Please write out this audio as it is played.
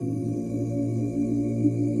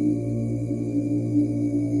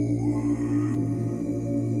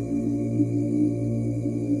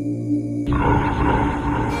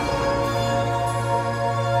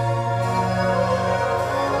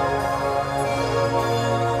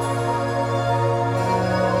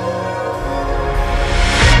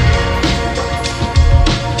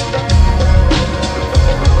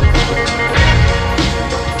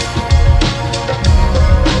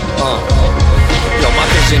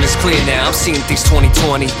is clear now, I'm seeing things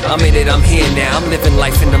 2020. I'm in it, I'm here now, I'm living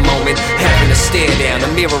life in the moment. Having to stare down,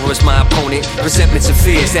 the mirror is my opponent. Resentments and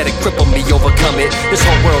fears that have crippled me, overcome it. This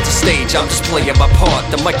whole world's a stage, I'm just playing my part.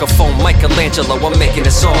 The microphone, Michelangelo, I'm making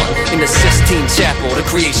this art. In the Sistine Chapel, the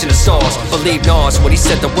creation of stars. Believe Nas when he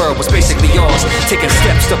said the world was basically yours. Taking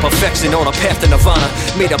steps to perfection on a path to nirvana.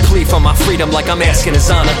 Made a plea for my freedom like I'm asking his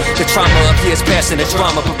honor. The trauma of years passing the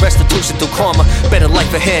drama, but restitution through karma. Better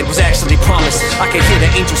life ahead was actually promised. I can hear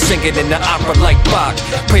the angels singing in the opera like Bach.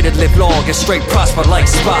 Pray to live long and straight prosper like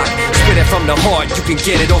Spock. Spit it from the heart, you can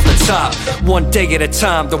get it off the top. One day at a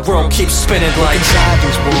time, the world keeps spinning like. Inside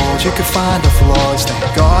these walls, you can find the flaws.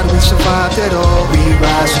 Thank God we survived it all. We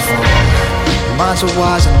rise and fall. Minds are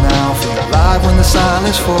wiser now, feel alive when the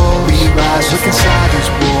silence falls. We rise, look inside these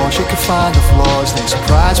walls, you can find the flaws. They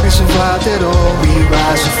surprise we survived it all. We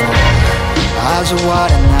rise and fall. Eyes are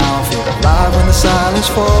wide and now feel alive when the silence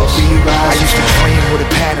falls. We rise. I used to dream with a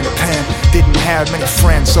pad and a pen. Didn't have many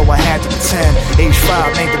friends, so I had to pretend. Age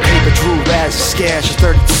 5 made the paper, drew that as a sketch.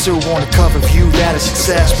 At 32 on the cover, view that as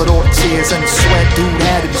success. But all the tears and the sweat, dude,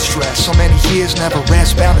 had to be stressed. So many years, never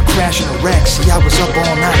rest, bound to crash in a wreck. See, I was up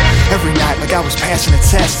all night, every night, like I was passing a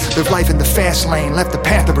test. Live life in the fast lane, left the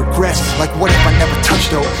path of regrets. Like what if I never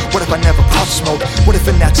touched dope? What if I never puffed smoke? What if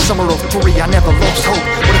in that summer of 3 I never lost hope?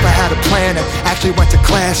 What if I had a plan and actually went to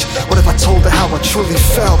class? What if I told her how I truly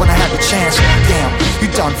felt when I had the chance? Damn, you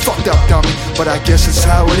done fucked up, dummy. But I guess it's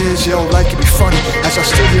how it is, yo, life can be funny. As I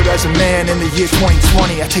stood here as a man in the year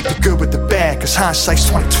 2020, I take the good with the bad, cause hindsight's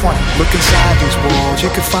 2020. Look inside these walls,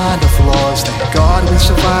 you can find the flaws. Thank God we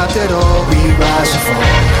survived it all. We rise and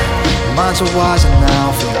fall. Minds are wiser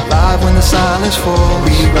now, feel alive when the silence falls.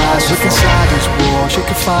 We rise, look inside these walls, you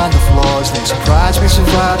can find the flaws. They surprise we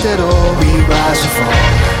survived it all. We rise and fall.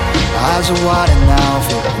 Eyes are wide and now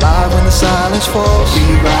feel alive when the silence falls. We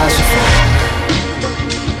rise and fall.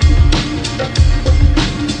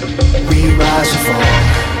 We rise and fall.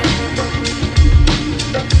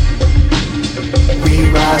 We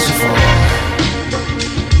rise and fall.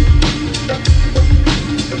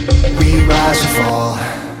 We rise and fall.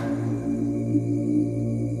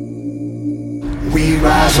 We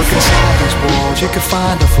rise, look inside these walls, you can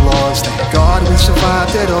find the flaws. Thank God we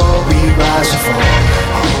survived it all. We rise and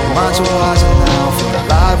fall. Minds are wiser now, feel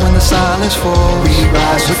alive when the silence falls. We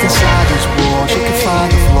rise, look inside these walls, you can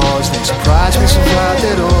find the flaws. They surprise we survived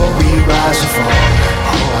it all. We rise and fall.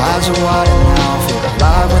 Eyes are wide now, feel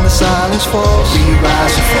alive when the silence falls. We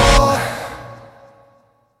rise and fall.